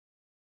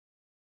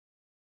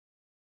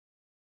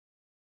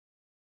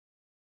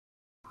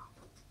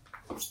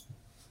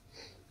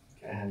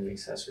Gotta have the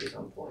accessories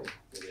on point.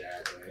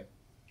 Exactly.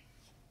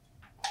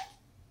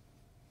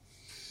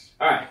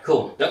 All right,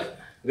 cool. Yep.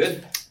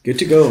 Good? Good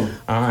to go.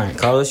 All right,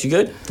 Carlos, you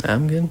good?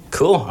 I'm good.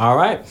 Cool. All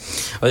right.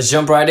 Let's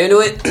jump right into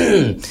it.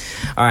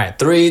 All right,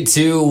 3,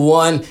 2,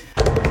 1.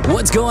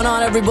 What's going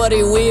on,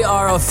 everybody? We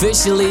are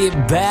officially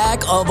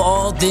back of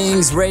All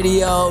Things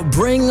Radio.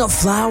 Bring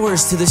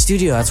flowers to the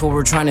studio. That's what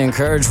we're trying to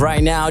encourage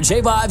right now.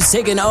 Jayvibez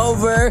taking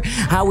over.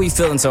 How we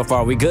feeling so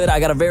far? We good? I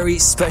got a very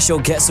special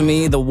guest with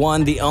me, the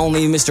one, the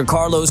only, Mr.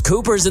 Carlos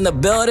Cooper's in the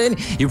building.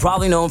 You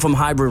probably know him from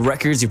Hybrid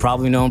Records. You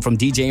probably know him from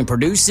DJing and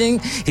producing.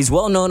 He's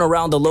well known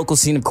around the local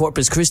scene of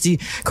Corpus Christi.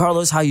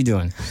 Carlos, how you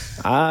doing?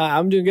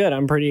 I'm doing good.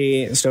 I'm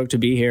pretty stoked to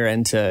be here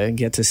and to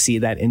get to see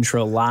that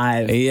intro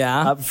live.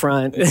 Yeah. Up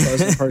front.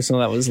 Close and personal.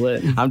 That was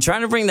lit. I'm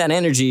trying to bring that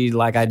energy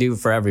like I do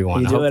for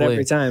everyone. You do it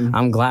every time.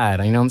 I'm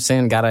glad. You know what I'm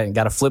saying?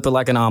 Gotta flip it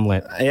like an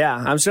omelet. Yeah,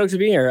 I'm stoked to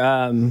be here.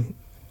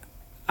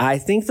 I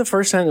think the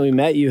first time that we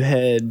met, you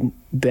had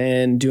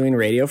been doing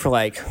radio for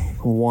like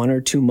 1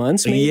 or 2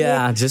 months, maybe?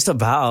 Yeah, just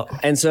about.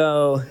 And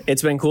so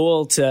it's been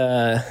cool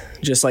to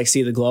just like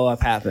see the glow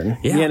up happen.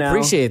 Yeah, you know?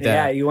 appreciate that.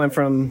 Yeah, you went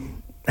from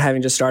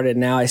having just started,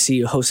 now I see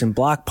you hosting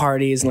block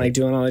parties and like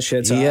doing all this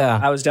shit. So yeah.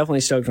 I was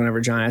definitely stoked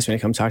whenever John asked me to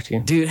come talk to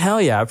you. Dude,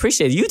 hell yeah. I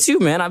appreciate it. You too,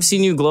 man. I've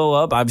seen you glow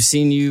up. I've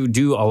seen you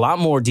do a lot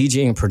more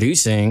DJing and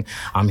producing.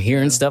 I'm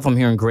hearing stuff. I'm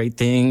hearing great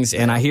things.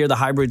 And I hear the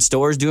hybrid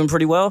store's doing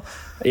pretty well.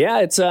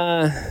 Yeah, it's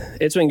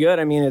been good.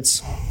 I mean,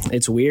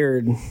 it's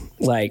weird,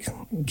 like,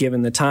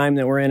 given the time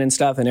that we're in and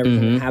stuff and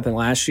everything that happened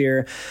last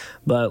year.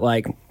 But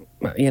like,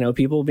 you know,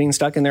 people being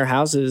stuck in their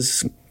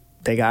houses,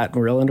 they got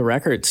real into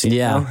records. You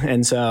know?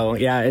 And so,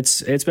 yeah,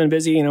 it's been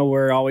busy. You know,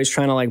 we're always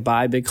trying to like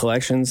buy big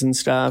collections and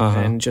stuff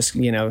and just,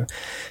 you know,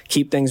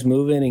 keep things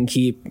moving and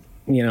keep,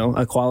 you know,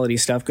 a quality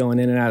stuff going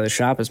in and out of the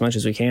shop as much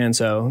as we can.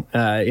 So,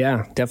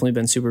 yeah, definitely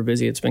been super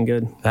busy. It's been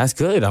good. That's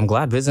good. I'm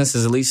glad business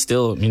is at least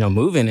still, you know,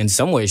 moving in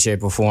some way,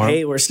 shape, or form.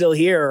 Hey, we're still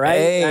here, right?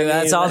 Hey,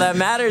 that's all that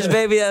matters,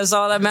 baby. That's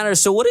all that matters.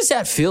 So what does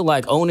that feel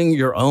like, owning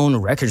your own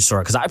record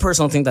store? Because I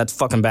personally think that's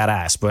fucking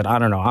badass, but I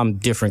don't know. I'm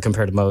different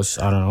compared to most.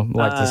 I don't know.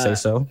 Like to say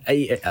so.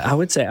 I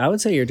would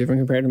say you're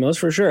different compared to most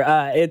for sure.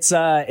 It's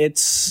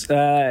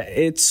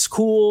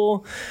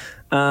cool.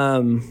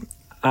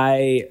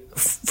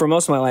 For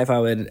most of my life, I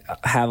would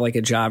have like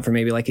a job for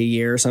maybe like a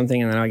year or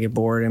something, and then I'd get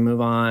bored and move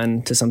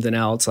on to something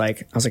else.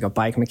 Like I was like a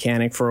bike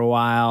mechanic for a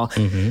while.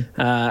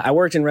 I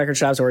worked in record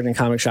shops, I worked in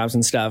comic shops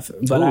and stuff,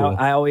 but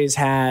I always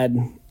had,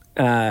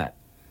 if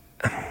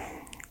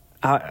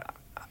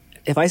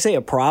I say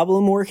a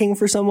problem working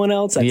for someone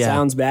else, that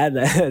sounds bad.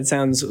 That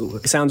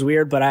sounds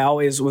weird, but I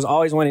was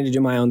always wanting to do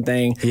my own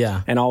thing.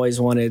 Yeah. And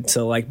always wanted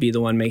to like be the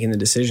one making the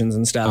decisions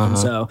and stuff. And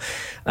so,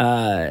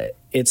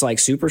 it's like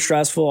super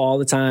stressful all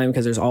the time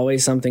because there's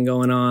always something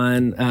going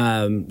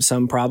on,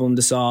 some problem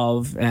to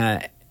solve,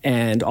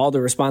 and all the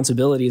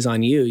responsibilities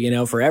on you, you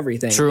know, for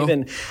everything. True.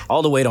 Even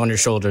all the weight on your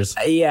shoulders.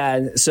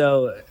 Yeah.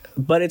 So,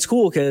 but it's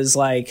cool because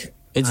like,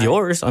 it's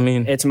yours. I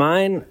mean, it's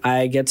mine.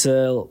 I get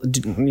to,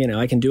 you know,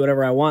 I can do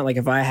whatever I want. Like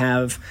if I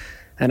have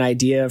an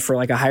idea for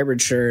like a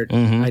hybrid shirt,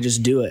 I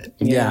just do it,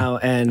 you know,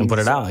 and put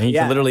it out. And you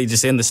can literally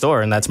just in the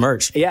store and that's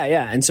merch. Yeah.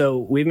 Yeah. And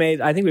so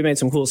I think we've made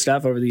some cool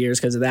stuff over the years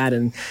because of that.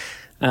 And,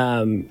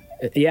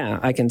 yeah,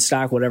 I can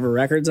stock whatever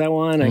records I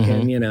want. I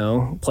can, you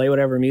know, play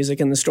whatever music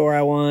in the store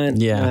I want.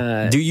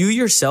 Yeah. Do you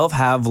yourself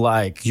have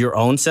like your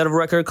own set of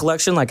record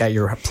collection, like at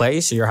your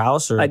place or your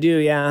house? Or? I do,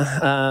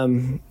 yeah.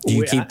 Do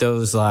you keep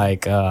those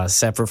like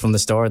separate from the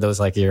store? Those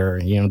like your,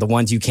 you know, the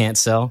ones you can't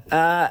sell?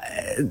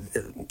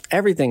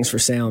 Everything's for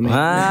sale,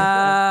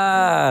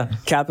 man.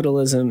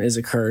 Capitalism is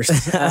a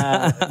curse.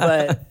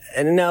 But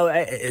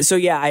no, so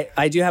yeah,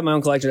 I do have my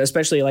own collection,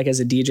 especially like as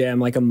a DJ. I'm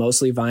like a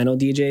mostly vinyl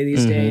DJ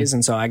these days,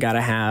 and so I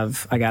gotta have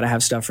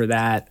stuff for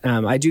that.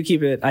 I do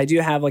keep it. I do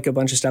have like a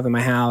bunch of stuff in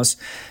my house.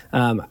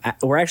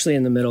 We're actually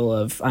in the middle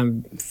of.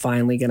 I'm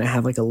finally gonna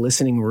have like a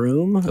listening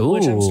room,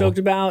 which I'm stoked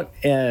about.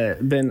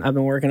 I've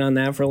been working on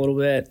that for a little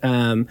bit.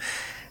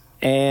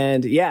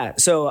 And yeah,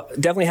 so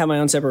definitely have my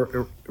own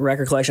separate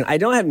record collection. I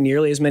don't have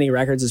nearly as many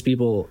records as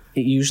people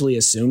usually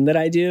assume that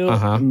I do,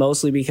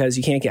 mostly because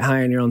you can't get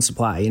high on your own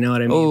supply. You know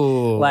what I mean?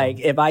 Ooh. Like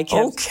if I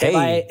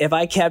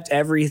kept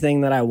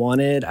everything that I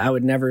wanted, I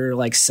would never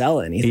like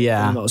sell anything.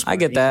 Yeah, for the most part, I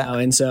get that. You know?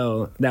 And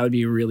so that would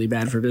be really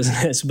bad for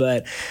business.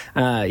 But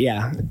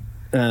yeah.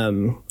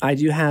 I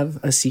do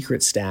have a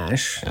secret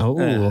stash.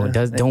 Oh,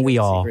 don't we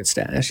all? Secret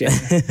stash, yeah.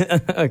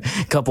 A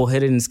couple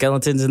hidden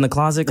skeletons in the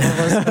closet.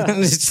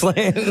 Just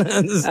playing.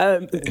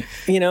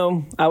 You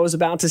know, I was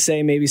about to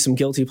say maybe some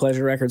guilty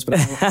pleasure records, but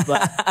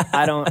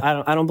I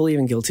don't believe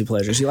in guilty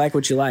pleasures. You like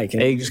what you like.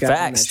 And hey, you just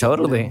facts,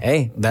 totally.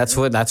 Hey, that's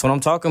what I'm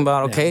talking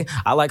about. Okay,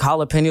 yeah. I like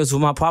jalapenos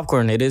with my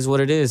popcorn. It is what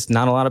it is.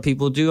 Not a lot of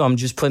people do. I'm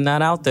just putting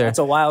that out there. That's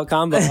a wild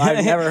combo.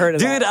 I've never heard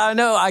of that. Dude, I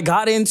know. I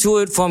got into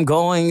it from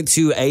going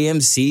to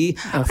AMC.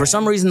 For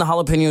some reason, the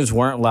jalapenos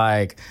weren't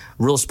like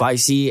real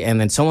spicy. And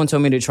then someone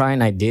told me to try it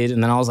and I did.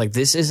 And then I was like,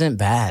 this isn't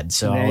bad.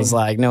 So I was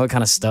like, no, it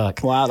kind of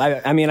stuck. Wow.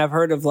 I mean, I've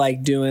heard of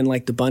like doing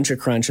like the bunch of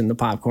crunch in the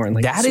popcorn.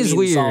 Like that is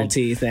weird.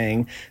 Salty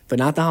thing, but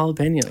not the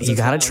jalapenos. You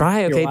got to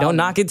try it. Okay. Don't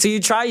knock it till you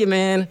try it,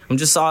 man.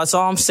 That's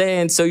all I'm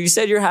saying. So you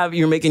said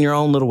you're making your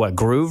own little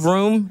groove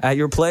room at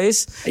your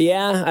place?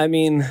 Yeah. I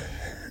mean,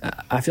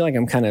 I feel like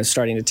I'm kind of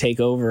starting to take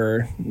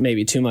over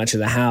maybe too much of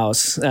the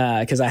house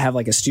because I have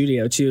like a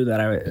studio too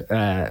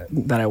that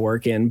I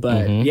work in.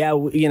 But yeah,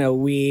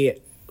 we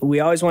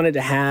always wanted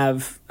to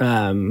have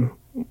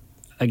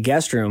a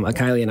guest room.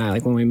 Kylie and I,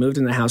 like when we moved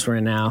in the house we're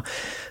in now,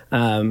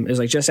 it was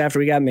like just after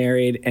we got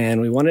married, and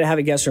we wanted to have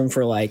a guest room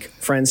for like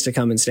friends to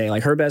come and stay.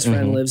 Like her best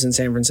friend lives in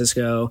San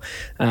Francisco,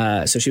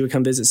 so she would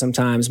come visit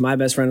sometimes. My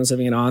best friend was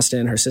living in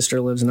Austin. Her sister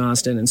lives in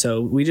Austin, and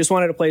so we just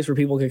wanted a place where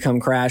people could come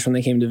crash when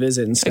they came to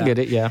visit and stuff. I get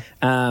it, yeah.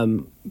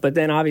 But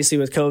then obviously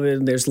with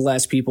COVID, there's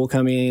less people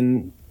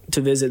coming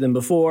to visit than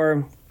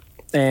before,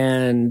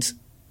 and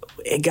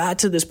it got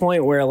to this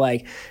point where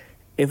like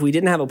if we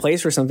didn't have a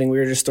place for something, we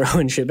were just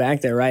throwing shit back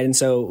there, right? And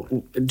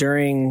so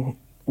during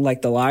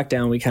like the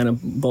lockdown, we kind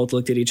of both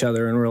looked at each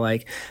other and were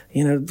like,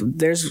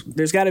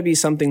 there's got to be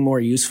something more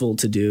useful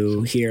to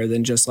do here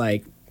than just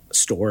like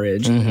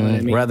storage. You know what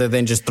I mean? Rather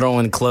than just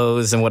throwing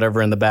clothes and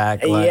whatever in the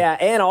back. Like. Yeah,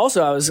 and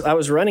also I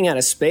was running out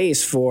of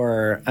space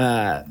for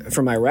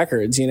my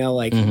records.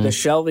 The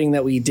shelving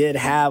that we did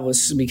have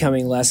was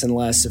becoming less and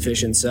less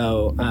sufficient.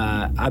 So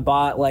I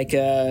bought like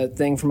a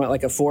thing from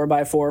like a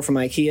 4x4 from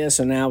IKEA.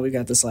 So now we've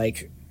got this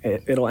like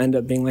it'll end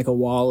up being like a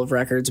wall of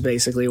records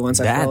basically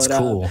once I fill it up. That's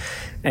cool.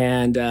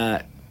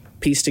 And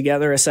piece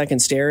together a second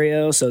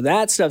stereo. So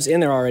that stuff's in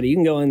there already. You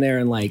can go in there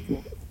and like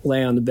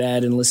lay on the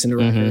bed and listen to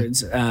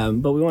records.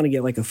 But we want to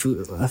get like a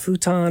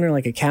futon or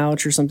like a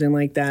couch or something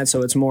like that.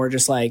 So it's more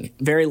just like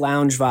very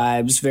lounge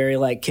vibes, very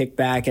like kick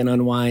back and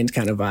unwind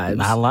kind of vibes.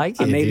 I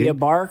like it. Maybe dude. a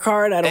bar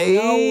card. I don't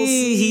know. We'll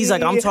see. He's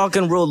like, I'm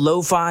talking real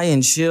lo-fi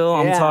and chill.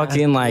 I'm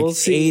talking like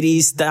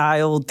 80s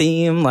style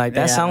theme. Like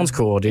that sounds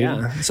cool, dude.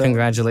 Yeah. So,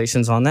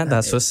 congratulations on that.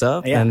 That's what's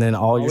up. Yeah. And then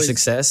all your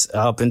success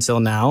up until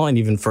now and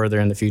even further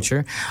in the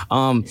future.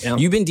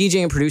 You've been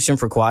DJing and producing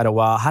for quite a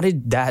while. How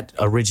did that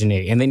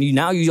originate? And then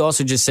you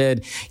also just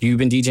said you've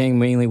been DJing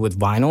mainly with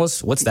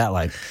vinyls. What's that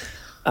like?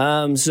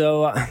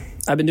 So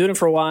I've been doing it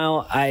for a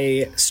while.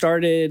 I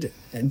started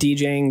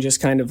DJing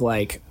just kind of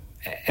like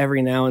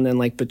every now and then,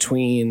 like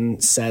between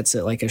sets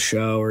at like a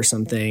show or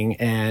something.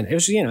 And it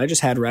was, I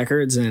just had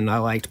records and I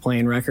liked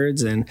playing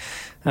records. And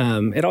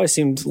it always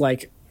seemed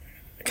like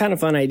a kind of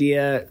fun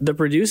idea. The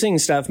producing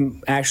stuff,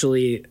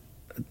 actually,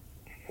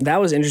 that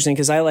was interesting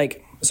because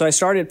I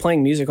started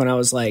playing music when I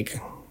was like,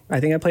 I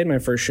think I played my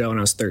first show when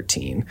I was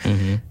 13,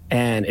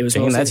 and it was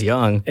mostly, that's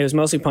young. It was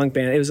mostly punk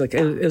band. It was like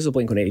it was a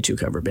Blink-182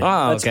 cover band.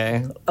 Oh,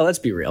 okay. Let's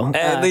be real.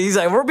 He's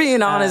like, we're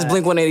being honest.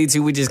 Blink-182.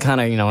 We just kind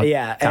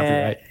of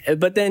copyright.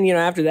 But then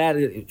after that,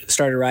 I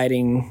started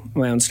writing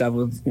my own stuff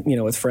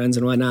with friends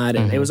and whatnot,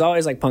 and it was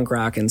always like punk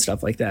rock and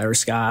stuff like that or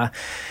ska.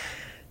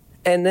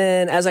 And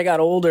then as I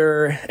got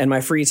older and my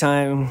free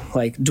time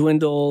like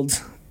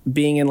dwindled,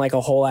 being in like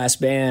a whole ass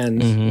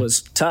band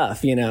was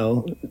tough,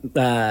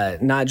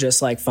 not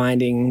just like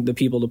finding the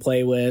people to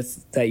play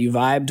with that you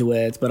vibed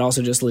with, but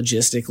also just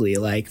logistically,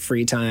 like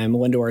free time,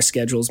 when do our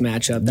schedules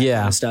match up, that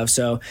kind of stuff.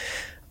 So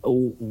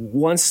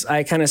once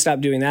I kind of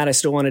stopped doing that, I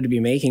still wanted to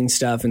be making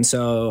stuff. And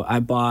so I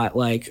bought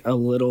like a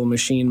little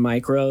Machine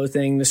Micro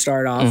thing to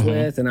start off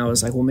with. And I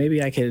was like, well,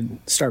 maybe I could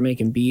start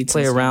making beats.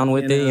 Play around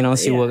with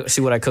it,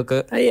 see what I cook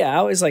up. Yeah, I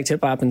always liked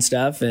hip hop and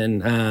stuff.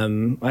 And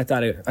I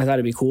thought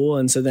it'd be cool.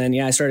 And so then,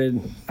 I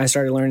started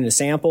learning to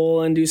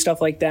sample and do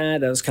stuff like that.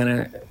 That was kind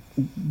of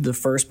the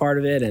first part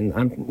of it, and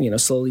I'm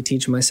slowly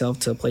teaching myself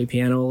to play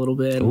piano a little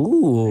bit.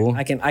 Ooh,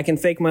 I can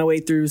fake my way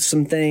through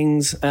some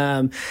things,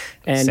 so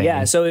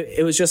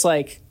it was just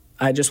like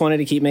I just wanted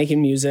to keep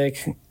making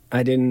music.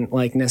 I didn't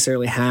like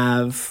necessarily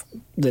have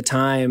the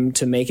time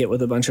to make it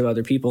with a bunch of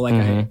other people like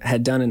I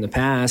had done in the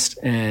past,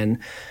 and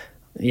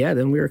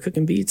then we were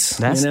cooking beats.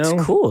 That's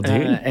cool, dude.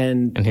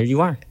 And here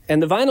you are.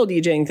 And the vinyl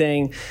DJing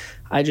thing,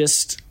 I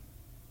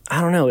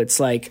don't know. It's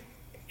like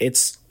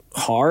it's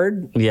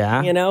hard.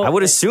 Yeah. I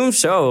would assume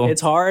so. It's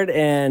hard.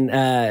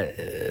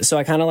 And so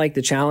I kind of like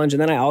the challenge.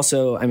 And then I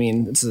also,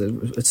 it's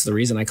the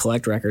reason I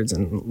collect records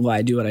and why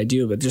I do what I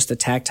do, but just the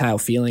tactile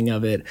feeling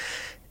of it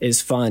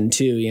is fun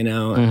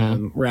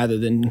too, rather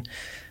than,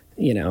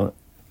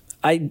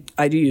 I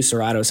do use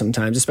Serato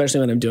sometimes, especially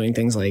when I'm doing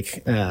things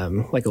like a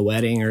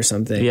wedding or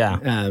something.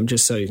 Yeah.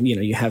 Just so,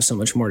 you have so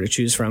much more to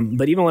choose from.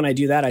 But even when I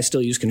do that, I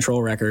still use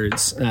Control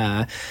Records,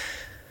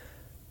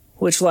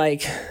 which,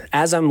 like,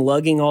 as I'm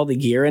lugging all the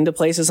gear into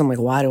places, I'm like,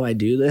 why do I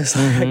do this?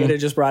 I could have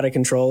just brought a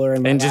controller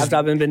and my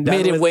laptop and been done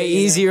made it with way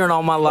easier in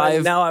all my life.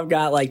 But now I've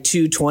got like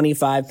 2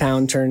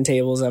 25-pound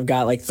turntables. I've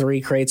got like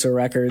 3 crates of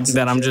records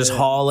that I'm just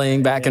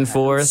hauling back and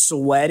forth,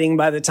 sweating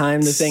by the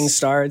time the thing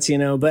starts.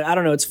 But I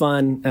don't know, it's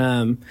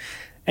fun.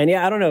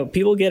 yeah, I don't know.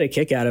 People get a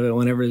kick out of it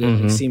whenever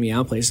they see me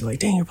out places. Like,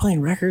 dang, you're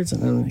playing records.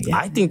 And I'm like, yeah.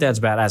 I think that's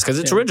badass because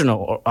it's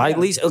original. At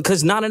least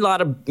because not a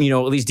lot of at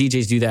least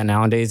DJs do that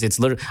nowadays. It's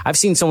literally I've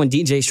seen someone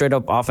DJ straight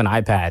up off an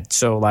iPad.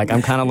 So like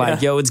I'm kind of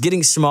like, yo, it's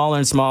getting smaller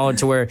and smaller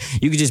to where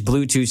you could just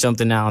Bluetooth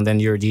something now and then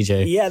you're a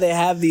DJ. Yeah, they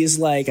have these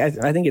like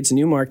I think it's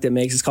Newmark that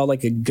makes it's called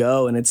like a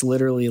Go, and it's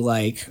literally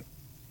like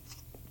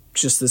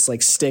just this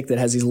like stick that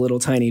has these little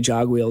tiny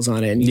jog wheels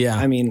on it. And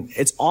I mean,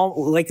 it's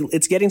all like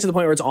it's getting to the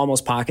point where it's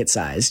almost pocket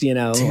sized, Dude,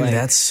 like,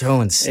 that's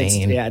so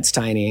insane. It's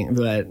tiny,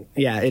 but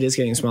yeah, it is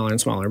getting smaller and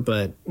smaller.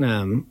 But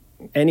and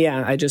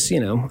yeah, I just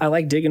I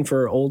like digging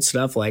for old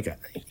stuff. Like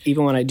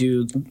even when I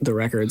do the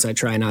records, I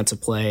try not to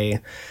play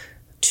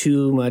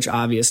too much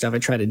obvious stuff. I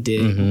try to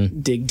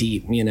dig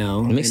deep,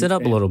 mix it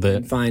up a little bit,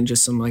 and find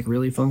just some like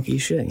really funky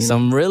shit.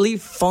 Some really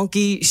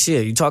funky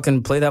shit. You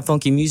talking play that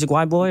funky music,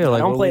 white boy? Or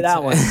like I don't play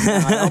that one. No,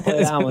 I don't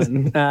play that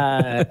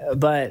one.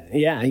 But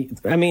yeah,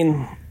 I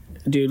mean,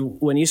 dude,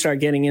 when you start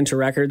getting into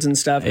records and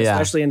stuff,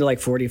 especially into like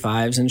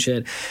 45s and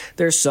shit,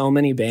 there's so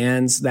many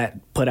bands that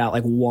put out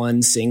like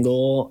one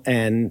single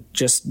and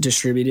just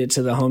distribute it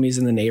to the homies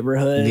in the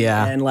neighborhood.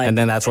 Yeah. And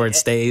then that's where it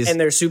stays. And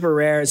they're super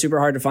rare and super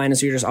hard to find. And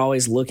so you're just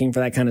always looking for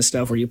that kind of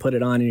stuff where you put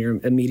it on and you're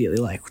immediately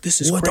like, this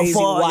is what crazy. The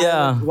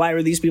fuck? Why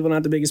are these people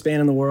not the biggest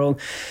band in the world?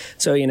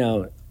 So,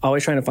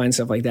 always trying to find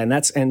stuff like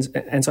that.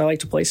 And so I like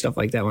to play stuff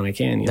like that when I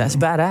can. That's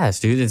badass,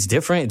 dude. It's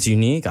different. It's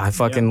unique. I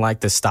fucking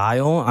like the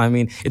style. I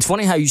mean, it's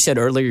funny how you said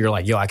earlier, you're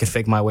like, yo, I could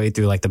fake my way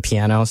through like the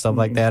piano and stuff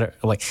like that. Or,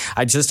 like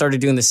I just started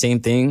doing the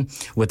same thing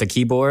with the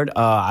keyboard.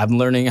 I'm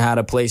learning how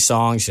to play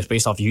songs just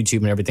based off YouTube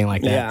and everything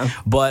like that. Yeah.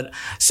 But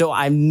so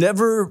I've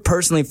never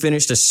personally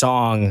finished a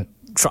song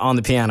on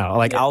the piano.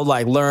 Like I'll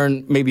like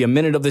learn maybe a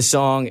minute of the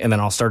song and then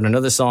I'll start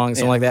another song,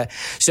 something like that.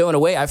 So in a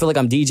way, I feel like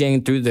I'm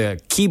DJing through the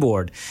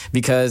keyboard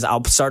because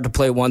I'll start to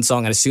play one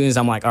song and as soon as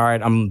I'm like, all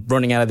right, I'm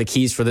running out of the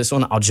keys for this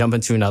one, I'll jump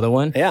into another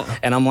one. Yeah.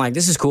 And I'm like,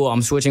 this is cool.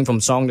 I'm switching from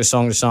song to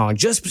song to song,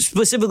 just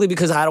specifically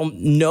because I don't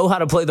know how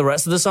to play the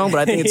rest of the song, but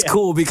I think it's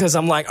cool because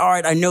I'm like, all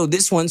right, I know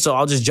this one, so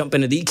I'll just jump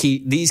into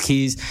these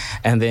keys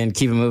and then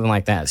keep it moving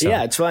like that. So.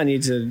 Yeah, it's fun. You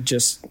need to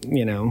just,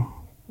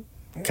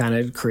 kind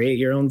of create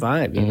your own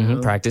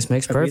vibe. Practice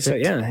makes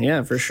perfect.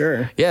 Yeah, for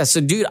sure. Yeah,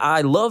 so dude,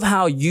 I love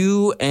how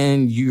you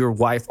and your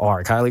wife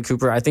are, Kylie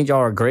Cooper. I think y'all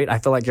are great. I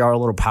feel like y'all are a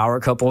little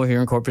power couple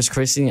here in Corpus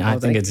Christi. I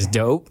think it's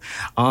dope.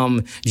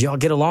 Do y'all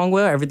get along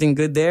well? Everything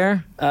good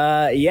there?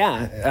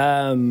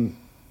 Yeah.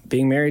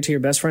 Being married to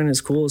your best friend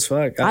is cool as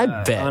fuck.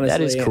 I bet. Honestly.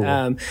 That is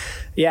cool.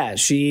 Yeah,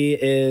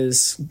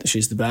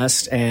 she's the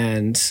best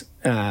and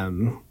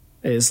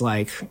is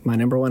like my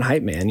number one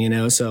hype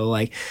man, so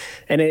like,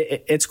 and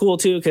it's cool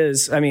too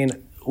because I mean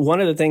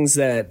one of the things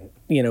that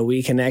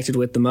we connected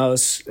with the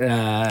most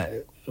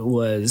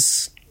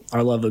was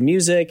our love of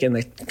music and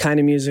the kind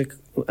of music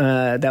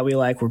that we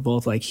like. We're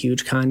both like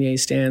huge Kanye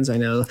stans. I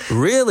know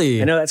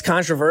that's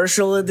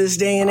controversial at this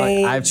day and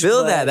age. I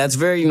feel that that's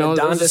very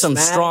those are some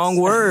strong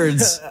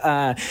words.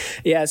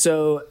 Yeah,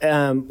 so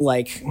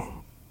like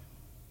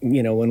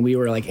when we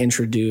were like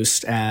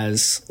introduced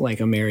as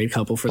like a married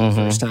couple for the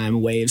first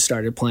time, Waves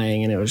started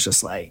playing and it was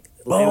just like,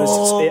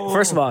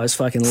 first of all, it was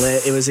fucking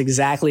lit. It was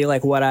exactly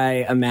like what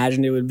I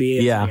imagined it would be.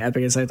 It was like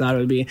epic as I thought it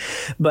would be.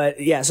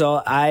 But yeah,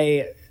 so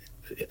I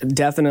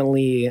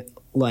definitely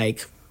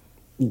like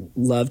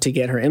love to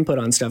get her input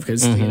on stuff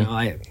because,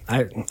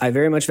 I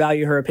very much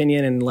value her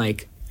opinion and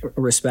like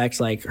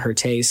respect like her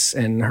tastes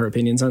and her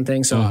opinions on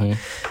things. So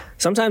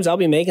sometimes I'll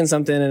be making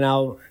something and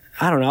I'll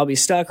be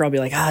stuck or I'll be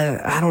like,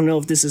 I don't know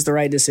if this is the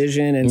right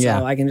decision. And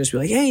so I can just be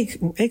like, hey,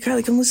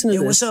 Kylie, come listen to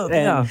this. What's up?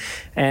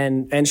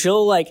 And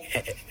she'll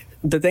like,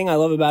 the thing I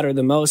love about her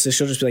the most is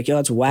she'll just be like, yo,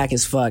 that's whack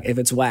as fuck. If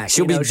it's whack,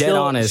 she'll be dead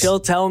honest. She'll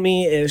tell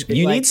me if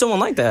you need someone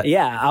like that.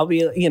 Yeah. I'll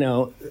be,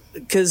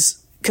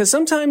 cause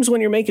sometimes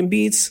when you're making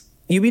beats,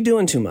 you be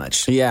doing too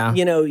much. Yeah.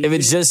 If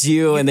it's just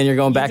you and then you're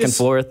going back and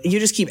forth. You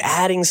just keep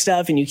adding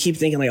stuff and you keep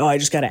thinking like, oh, I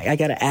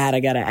gotta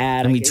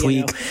add. Let me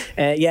tweak.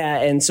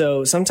 And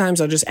so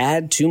sometimes I'll just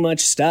add too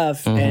much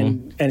stuff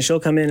and she'll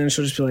come in and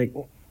she'll just be like,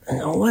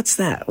 oh, what's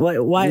that?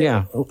 Why'd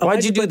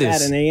you do this?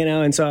 That in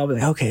there, and so I'll be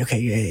like, okay,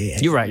 yeah.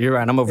 You're right.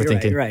 I'm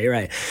overthinking. You're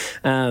right.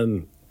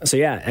 So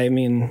yeah, I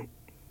mean,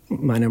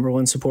 my number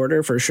one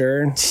supporter for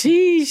sure.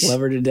 Sheesh.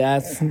 Love her to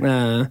death.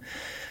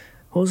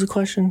 What was the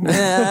question?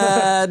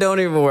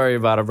 Don't even worry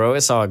about it, bro.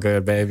 It's all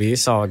good, baby.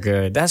 It's all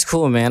good. That's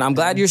cool, man. I'm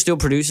glad you're still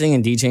producing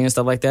and DJing and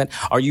stuff like that.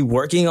 Are you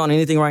working on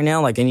anything right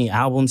now? Like any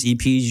albums,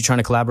 EPs? You trying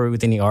to collaborate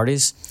with any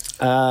artists?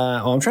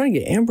 I'm trying to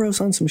get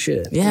Ambrose on some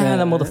shit. Yeah,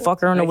 that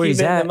motherfucker. I don't know where he's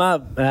at. Him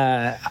up.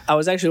 I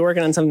was actually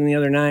working on something the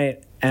other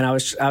night, and I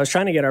was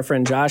trying to get our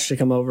friend Josh to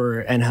come over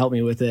and help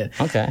me with it.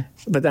 Okay.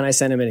 But then I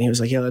sent him it, and he was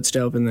like, "Yo, that's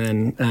dope." And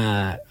then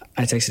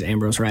I texted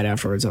Ambrose right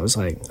afterwards. I was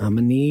like, "I'm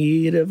gonna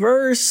need a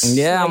verse."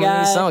 Yeah, I'm gonna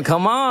need something.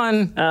 Come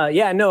on. I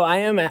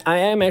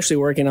am actually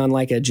working on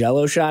like a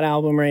Jelloxshot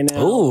album right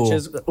now. Ooh.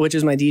 Which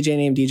is my DJ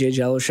name, DJ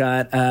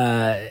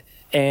Jelloxshot,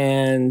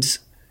 and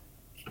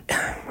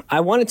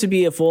I want it to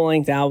be a full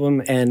length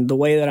album. And the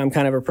way that I'm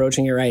kind of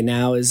approaching it right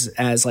now is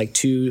as like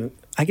two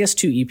I guess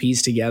 2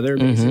 EPs together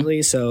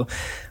basically. So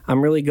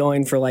I'm really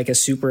going for like a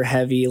super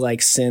heavy like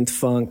synth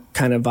funk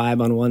kind of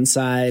vibe on one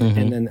side,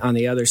 and then on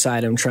the other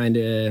side I'm trying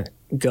to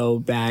go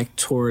back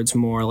towards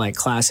more like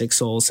classic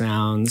soul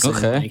sounds,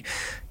 and like,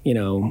 you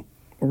know,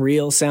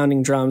 real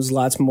sounding drums,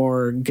 lots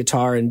more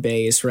guitar and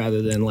bass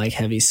rather than like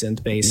heavy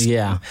synth bass.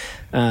 Yeah.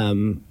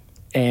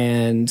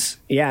 And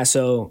yeah,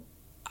 so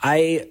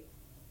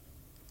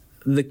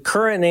the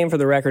current name for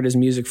the record is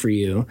Music for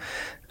You.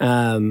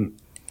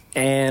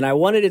 And I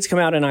wanted it to come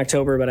out in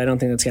October, but I don't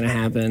think that's going to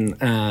happen.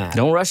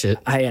 Don't rush it.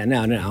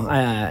 No.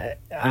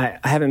 I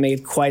haven't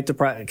made quite the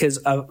because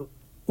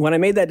when I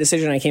made that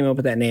decision, I came up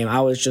with that name.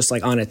 I was just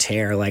like on a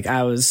tear. Like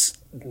I was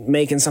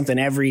making something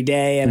every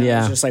day, and I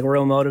was just like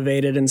real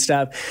motivated and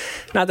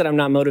stuff. Not that I'm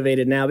not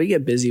motivated now, but you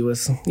get busy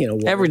with, you know,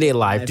 everyday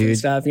life, dude, and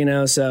stuff, you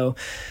know. So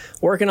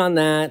working on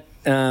that,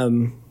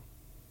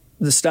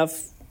 the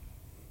stuff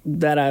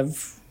that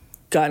I've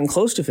gotten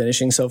close to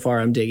finishing so far,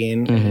 I'm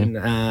digging. And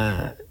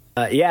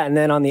and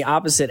then on the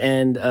opposite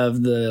end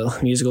of the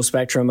musical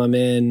spectrum, I'm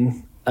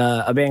in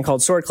a band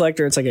called Sword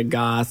Collector. It's like a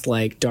goth,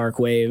 like dark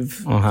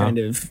wave kind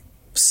of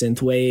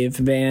synth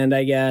wave band,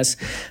 I guess.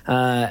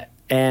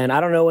 And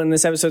I don't know when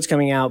this episode's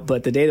coming out,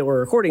 but the day that we're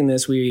recording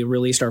this, we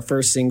released our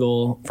first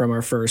single from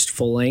our first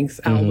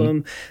full-length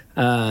album.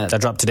 That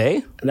dropped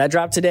today? That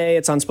dropped today.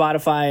 It's on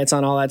Spotify. It's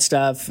on all that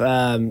stuff.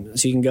 So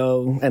you can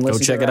go and listen to it. Go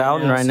check it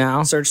out right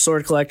now. Search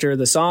Sword Collector.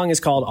 The song is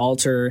called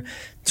Altar.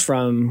 It's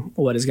from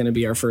what is going to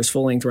be our first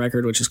full-length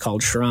record, which is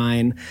called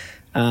Shrine.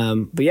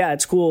 But yeah,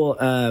 it's cool.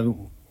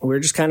 We're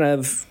just kind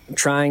of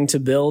trying to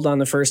build on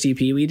the first EP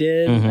we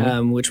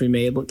did, which we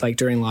made like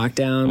during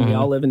lockdown. We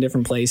all live in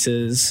different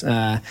places.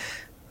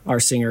 Our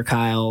singer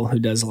Kyle, who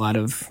does a lot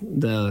of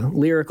the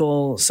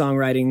lyrical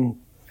songwriting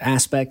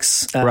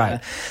aspects,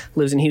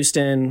 lives in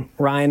Houston.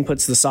 Ryan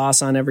puts the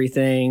sauce on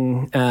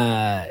everything,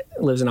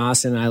 lives in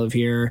Austin, and I live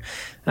here.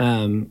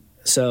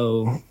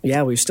 So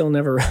yeah, we've still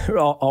never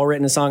all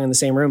written a song in the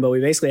same room, but we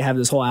basically have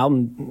this whole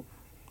album.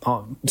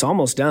 It's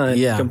almost done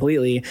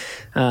completely,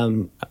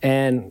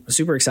 and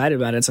super excited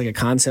about it. It's like a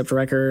concept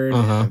record.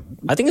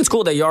 I think it's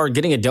cool that y'all are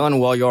getting it done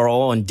while you're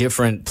all in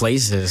different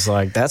places.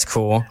 Like, that's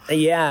cool.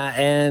 Yeah,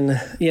 and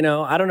you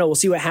know, I don't know. We'll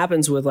see what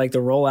happens with like the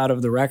rollout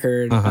of the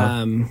record.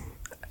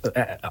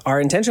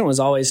 Our intention was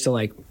always to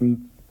like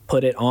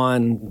put it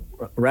on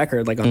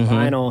record, like on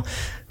vinyl.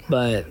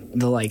 But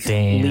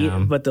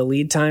the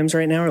lead times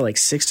right now are like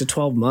 6 to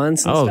 12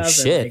 months and stuff.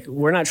 Shit. And like,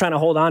 we're not trying to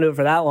hold on to it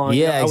for that long.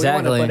 Yeah,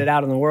 exactly. We want to put it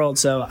out in the world.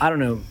 So I don't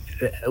know.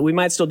 We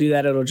might still do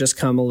that. It'll just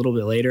come a little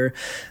bit later.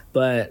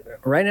 But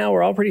right now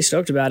we're all pretty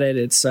stoked about it.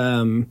 It's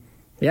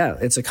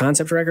it's a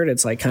concept record.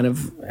 It's like kind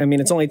of, I mean,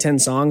 it's only 10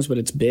 songs, but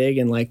it's big,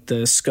 and like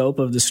the scope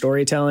of the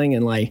storytelling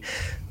and like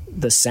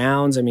the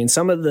sounds. I mean,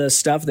 some of the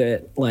stuff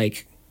that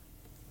like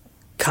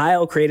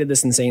Kyle created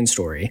this insane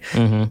story,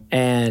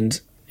 and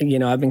you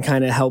know, I've been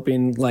kind of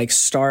helping like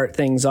start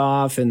things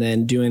off, and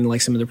then doing like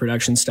some of the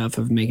production stuff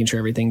of making sure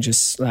everything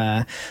just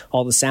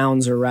all the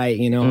sounds are right,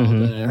 you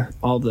know,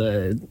 all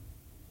the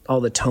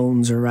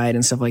tones are right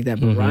and stuff like that.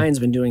 But Ryan's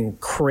been doing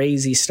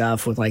crazy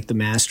stuff with like the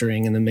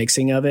mastering and the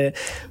mixing of it.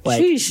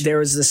 Like there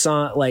was the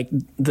song, like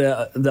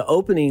the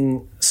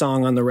opening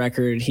song on the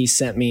record he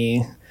sent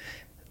me,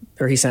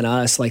 or he sent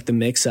us like the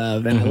mix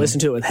of, and I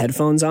listened to it with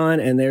headphones on,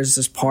 and there's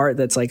this part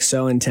that's like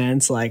so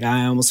intense, like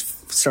I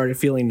almost started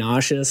feeling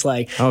nauseous.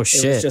 Like, oh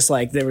shit, it was just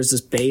like there was this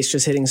bass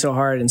just hitting so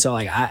hard. And so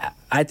like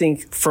I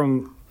think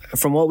from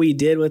what we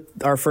did with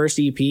our first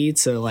EP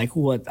to like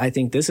what I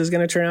think this is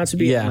going to turn out to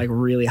be, I'm like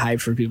really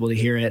hyped for people to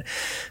hear it.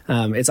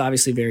 It's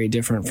obviously very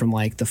different from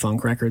like the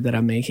funk record that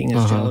I'm making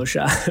as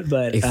Jelloxshot,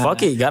 but hey,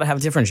 fuck it, you gotta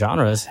have different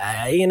genres.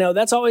 You know,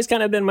 that's always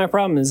kind of been my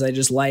problem, is I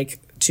just like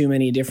too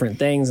many different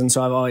things. And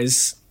so I've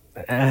always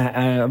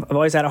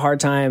had a hard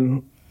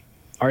time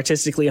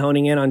artistically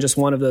honing in on just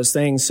one of those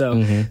things. So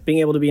being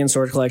able to be in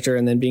Sword Collector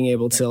and then being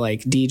able to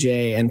like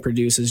DJ and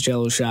produce as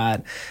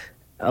Jelloxshot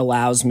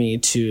allows me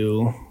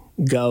to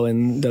go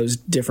in those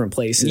different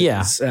places.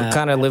 Yeah,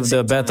 kind of live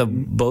the best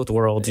of both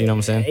worlds, you know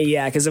what I'm saying?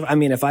 Yeah, because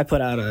if I put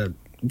out a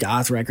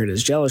goth record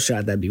as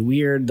Jelloxshot, that'd be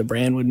weird. The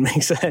brand wouldn't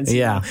make sense.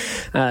 Yeah.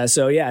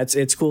 So yeah,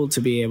 it's cool to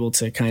be able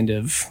to kind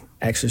of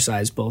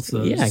exercise both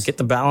those. Yeah, get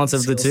the balance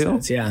of the two.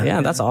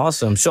 Yeah, that's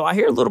awesome. So I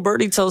hear Little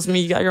Birdie tells me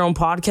you got your own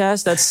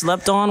podcast that's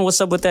Slept On. What's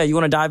up with that? You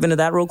want to dive into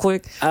that real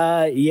quick?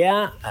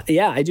 Yeah,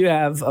 I do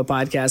have a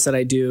podcast that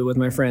I do with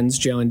my friends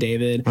Joe and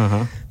David.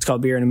 It's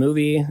called Beer and a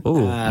Movie.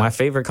 Ooh, my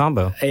favorite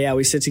combo. Yeah,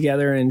 we sit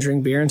together and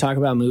drink beer and talk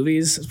about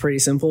movies. It's pretty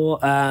simple.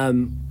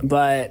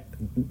 But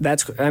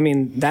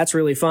that's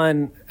really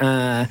fun.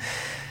 In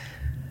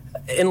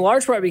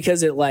large part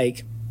because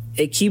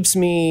it keeps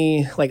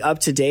me like up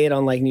to date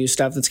on like new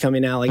stuff that's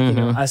coming out. Like, you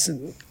know,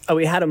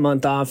 we had a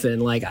month off,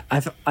 and like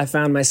I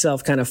found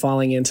myself kind of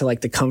falling into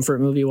like the comfort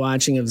movie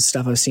watching of the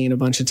stuff I've seen a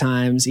bunch of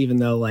times, even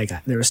though like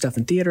there was stuff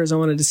in theaters I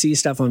wanted to see,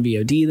 stuff on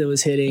VOD that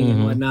was hitting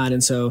and whatnot.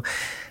 And so,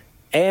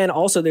 and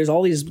also there's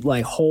all these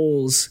like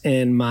holes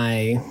in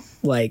my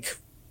like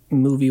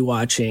movie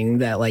watching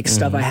that like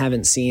stuff I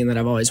haven't seen that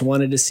I've always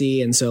wanted to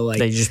see, and so like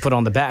they just put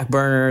on the back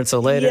burner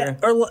till later. Yeah,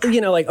 or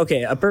like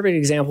okay, a perfect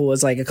example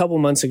was like a couple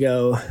months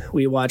ago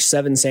we watched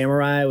Seven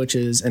Samurai, which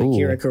is an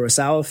Akira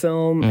Kurosawa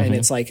film, and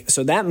it's like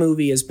so that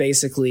movie is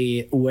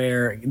basically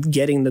where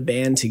getting the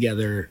band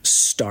together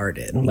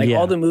started. Like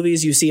all the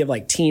movies you see of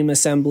like team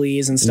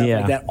assemblies and stuff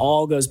like that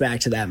all goes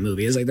back to that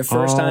movie. It's like the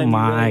first time you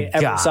really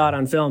ever saw it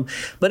on film,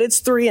 but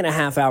it's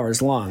 3.5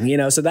 hours long.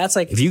 So that's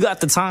like if you got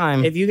the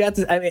time, I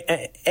mean,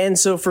 and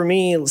so for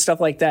me, stuff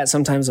like that,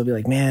 sometimes I'll be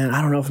like, man,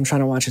 I don't know if I'm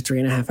trying to watch a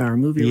 3.5 hour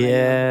movie right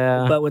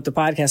now. But with the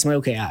podcast, I'm like,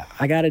 okay,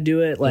 I got to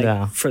do it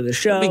like for the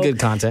show. It'll be good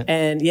content.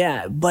 And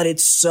but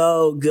it's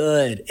so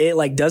good. It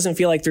like doesn't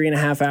feel like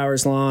 3.5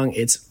 hours long.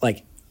 It's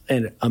like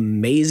an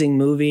amazing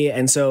movie.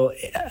 And so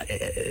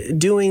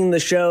doing the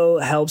show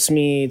helps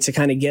me to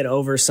kind of get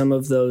over some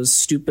of those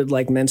stupid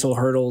like mental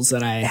hurdles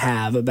that I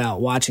have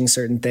about watching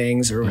certain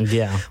things or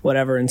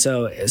whatever. And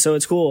so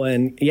it's cool.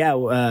 And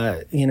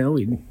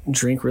we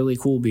drink really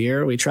cool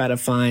beer. We try to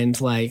find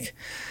like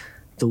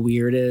the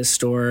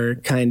weirdest or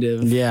kind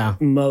of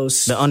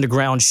most the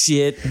underground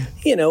shit,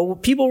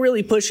 people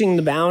really pushing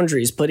the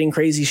boundaries, putting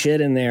crazy shit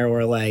in there,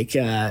 or like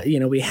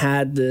we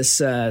had this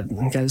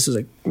this was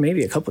like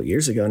maybe a couple of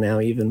years ago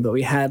now even, but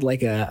we had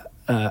like a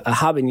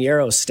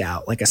habanero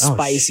stout, like a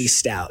spicy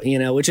stout,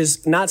 which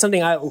is not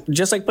something I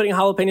just like putting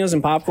jalapenos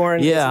in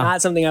popcorn. It's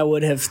not something I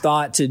would have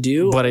thought to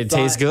do. But it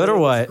tastes good or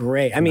what?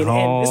 Great. I mean,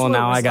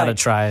 now I gotta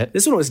try it.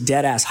 This one was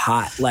dead ass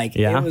hot. Like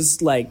it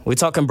was like we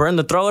talking burn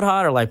the throat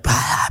hot or like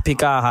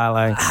pica hot.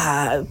 Like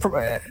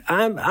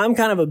I'm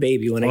kind of a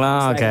baby when it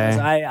comes to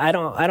that. I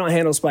don't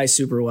handle spice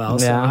super well,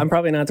 so I'm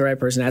probably not the right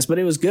person to ask. But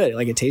it was good.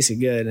 Like it tasted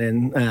good,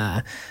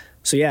 and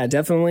so yeah,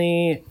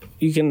 definitely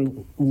you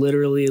can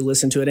literally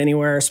listen to it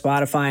anywhere: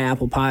 Spotify,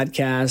 Apple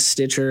Podcasts,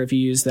 Stitcher. If you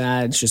use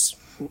that, it's just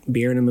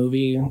Beer and a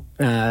Movie.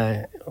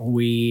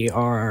 We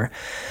are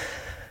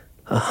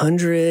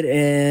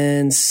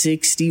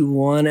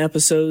 161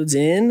 episodes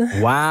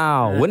in.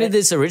 Wow. When did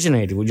this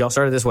originate? Y'all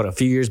started this, a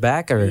few years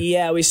back? Or?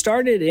 Yeah, we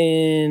started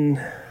in,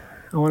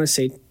 I want to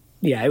say,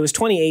 it was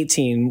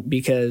 2018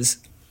 because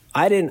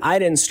I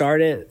didn't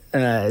start it.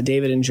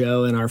 David and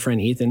Joe and our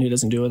friend Ethan, who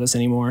doesn't do it with us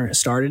anymore,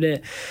 started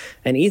it.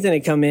 And Ethan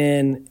had come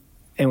in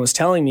and was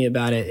telling me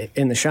about it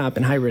in the shop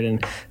in Hybrid.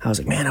 And I was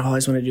like, man, I've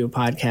always wanted to do a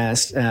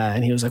podcast.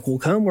 And he was like, well,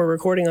 come, we're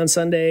recording on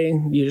Sunday.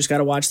 You just got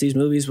to watch these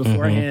movies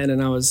beforehand.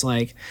 And I was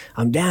like,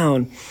 I'm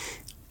down.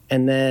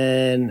 And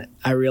then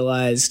I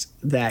realized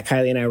that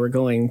Kylie and I were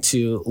going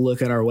to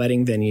look at our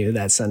wedding venue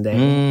that Sunday.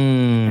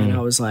 And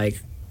I was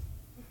like,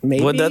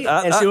 maybe.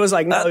 And she was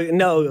like,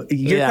 no,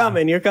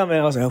 you're coming.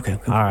 I was like, okay.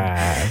 All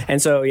right. And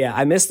so,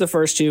 I missed the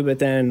first two, but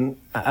then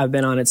I've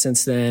been on it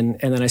since then.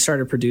 And then I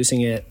started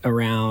producing it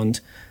around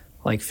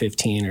like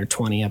 15 or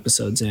 20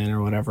 episodes in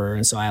or whatever.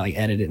 And so I like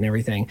edit it and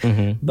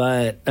everything.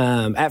 But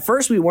at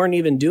first we weren't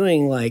even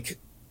doing like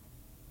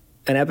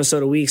an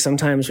episode a week.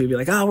 Sometimes we'd be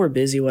like, oh, we're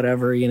busy,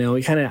 whatever.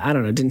 We kind of, I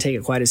don't know, didn't take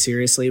it quite as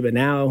seriously. But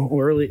now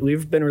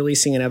we've been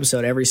releasing an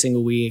episode every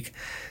single week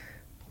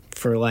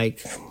for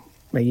like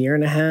a year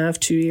and a half,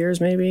 2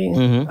 years maybe.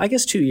 I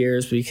guess 2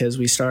 years because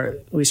we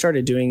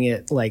started doing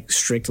it like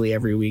strictly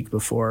every week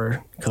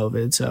before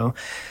COVID. So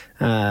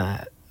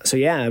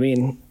yeah, I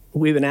mean,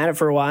 we've been at it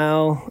for a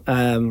while.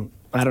 I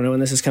don't know when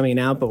this is coming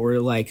out, but we're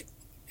like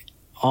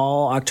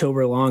all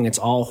October long. It's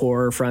all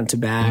horror front to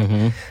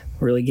back.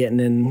 Really getting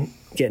in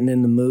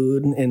the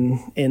mood and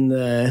in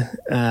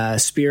the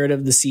spirit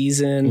of the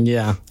season.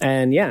 Yeah.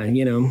 And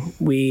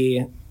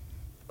we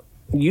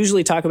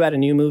usually talk about a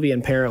new movie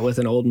and pair it with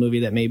an old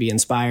movie that maybe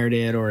inspired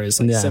it or is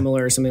like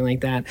similar or something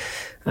like that.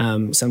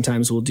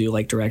 Sometimes we'll do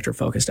like director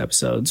focused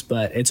episodes,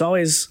 but it's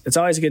always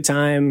a good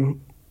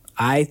time.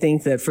 I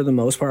think that for the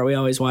most part, we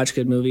always watch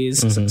good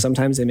movies.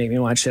 Sometimes they make me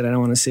watch shit I don't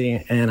want to see,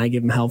 and I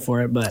give them hell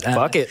for it. But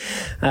fuck it.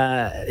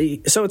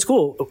 So it's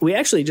cool. We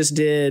actually just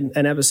did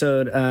an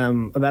episode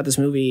about this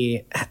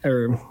movie,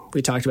 or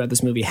we talked about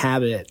this movie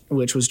Habit,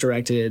 which was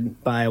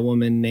directed by a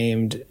woman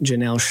named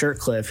Janelle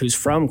Shirtcliffe, who's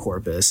from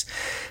Corpus.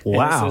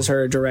 Wow. And this was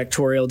her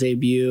directorial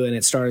debut, and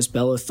it stars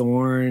Bella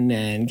Thorne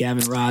and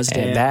Gavin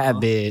Rossdale. And that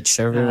bitch,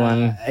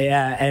 everyone.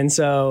 And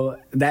so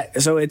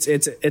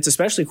it's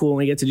especially cool when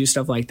we get to do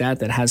stuff like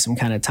that has some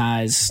kind of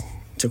ties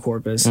to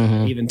Corpus,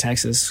 even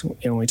Texas,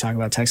 when we talk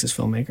about Texas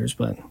filmmakers.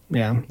 But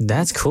yeah,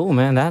 that's cool,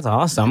 man. That's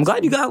awesome. I'm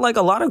glad you got like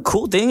a lot of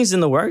cool things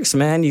in the works,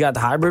 man. You got the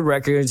Hybrid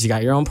Records, you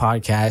got your own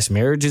podcast,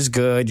 Marriage is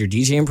Good, you're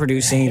DJing and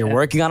producing, you're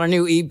working on a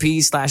new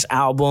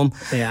EP/album.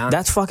 Yeah,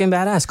 that's fucking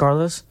badass,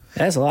 Carlos.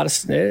 It's a lot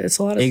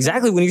of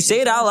exactly. When you say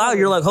it out loud,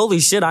 you're like,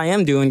 holy shit, I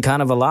am doing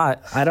kind of a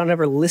lot. I don't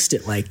ever list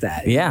it like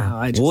that.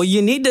 Yeah. Well,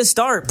 you need to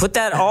start. Put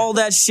all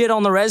that shit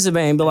on the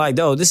resume and be like,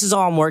 "Oh, this is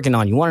all I'm working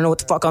on. You want to know what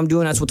the fuck I'm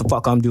doing? That's what the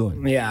fuck I'm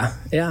doing." Yeah.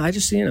 I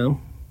just,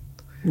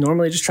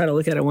 normally just try to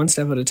look at it one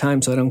step at a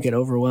time so I don't get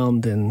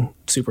overwhelmed and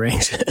super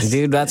anxious.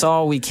 Dude, that's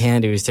all we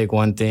can do is take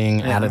one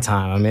thing at a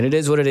time. I mean, it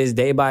is what it is,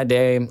 day by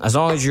day. As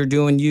long as you're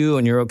doing you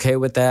and you're okay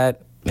with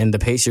that and the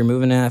pace you're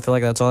moving at, I feel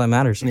like that's all that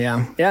matters.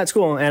 Yeah. Yeah, it's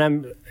cool. And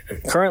I'm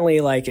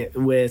currently like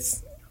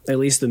with at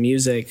least the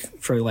music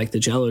for like the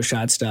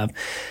Jelloxshot stuff,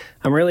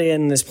 I'm really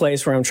in this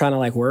place where I'm trying to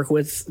like work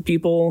with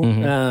people.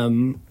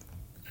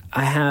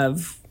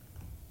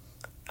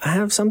 I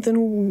have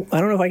something, I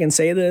don't know if I can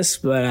say this,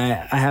 but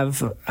I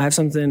have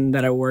something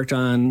that I worked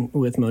on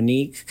with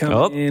Monique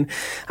coming in.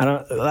 I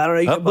don't know,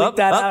 you can bleep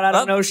that out. I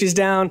don't know if she's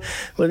down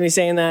with me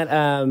saying that,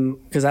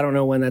 because I don't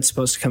know when that's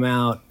supposed to come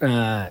out.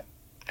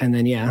 And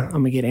then, I'm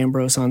going to get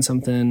Ambrose on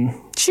something.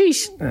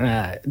 Sheesh.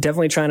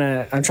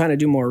 Definitely I'm trying to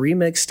do more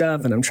remix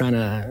stuff, and I'm trying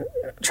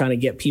to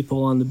get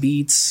people on the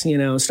beats,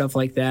 stuff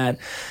like that.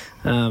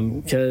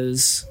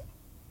 Cause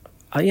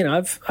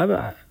I've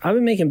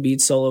been making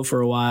beats solo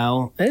for a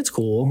while, and it's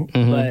cool,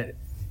 but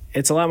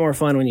it's a lot more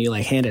fun when you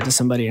like hand it to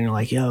somebody and you're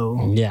like,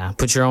 yo. Yeah,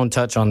 put your own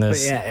touch on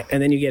this.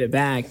 And then you get it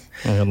back.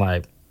 And you're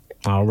like,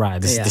 all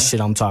right, this is the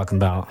shit I'm talking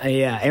about.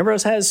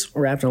 Ambrose has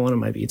rapped on one of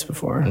my beats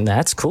before.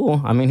 That's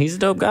cool. I mean, he's a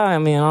dope guy. I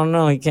mean, I don't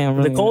know. He can't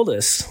really... The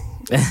coldest.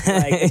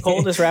 Like, the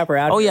coldest rapper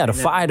out there. The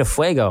Fire to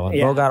Fuego.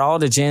 Bro got all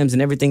the jams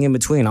and everything in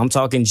between. I'm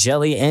talking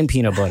jelly and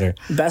peanut butter.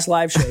 Best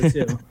live show,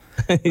 too.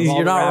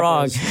 You're not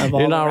wrong.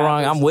 You're not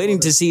wrong. I'm waiting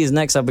to see his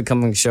next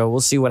up-and-coming show. We'll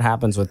see what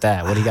happens with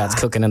that. What he got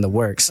cooking in the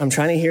works. I'm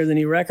trying to hear the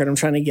new record. I'm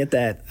trying to get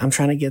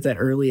that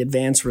early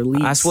advance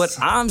release. That's what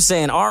I'm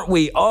saying, aren't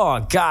we? Oh,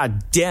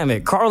 god damn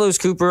it. Carlos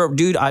Cooper,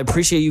 dude, I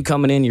appreciate you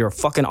coming in. You're a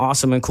fucking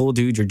awesome and cool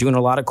dude. You're doing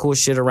a lot of cool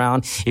shit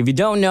around. If you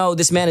don't know,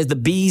 this man is the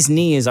bee's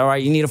knees, all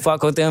right? You need to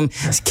fuck with him.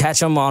 Just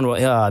catch him on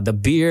the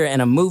Beer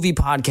and a Movie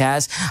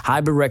podcast.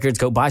 Hybrid Records.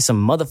 Go buy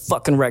some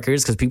motherfucking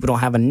records because people don't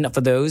have enough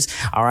of those,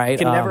 all right?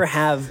 You can never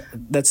have...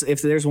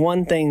 If there's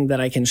one thing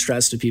that I can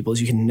stress to people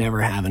is you can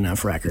never have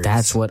enough records.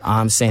 That's what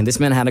I'm saying.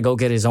 This man had to go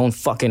get his own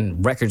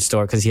fucking record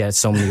store because he had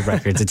so many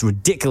records. It's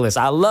ridiculous.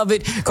 I love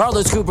it.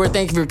 Carlos Cooper,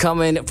 thank you for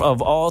coming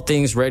of All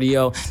Things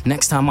Radio.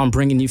 Next time I'm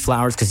bringing you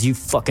flowers because you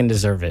fucking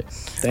deserve it.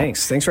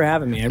 Thanks for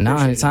having me.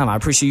 Anytime. I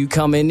appreciate you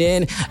coming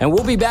in. And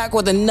we'll be back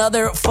with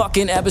another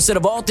fucking episode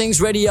of All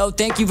Things Radio.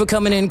 Thank you for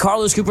coming in.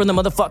 Carlos Cooper in the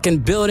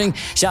motherfucking building.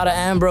 Shout out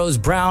Ambrose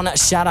Brown.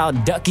 Shout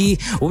out Ducky.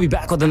 We'll be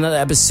back with another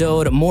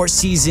episode. More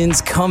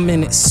seasons coming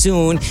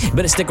soon. You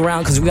better stick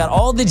around because we got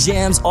all the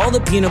jams, all the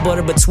peanut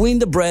butter between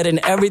the bread and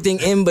everything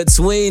in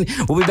between.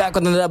 We'll be back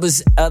with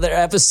another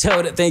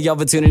episode. Thank y'all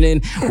for tuning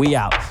in. We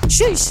out.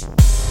 Sheesh.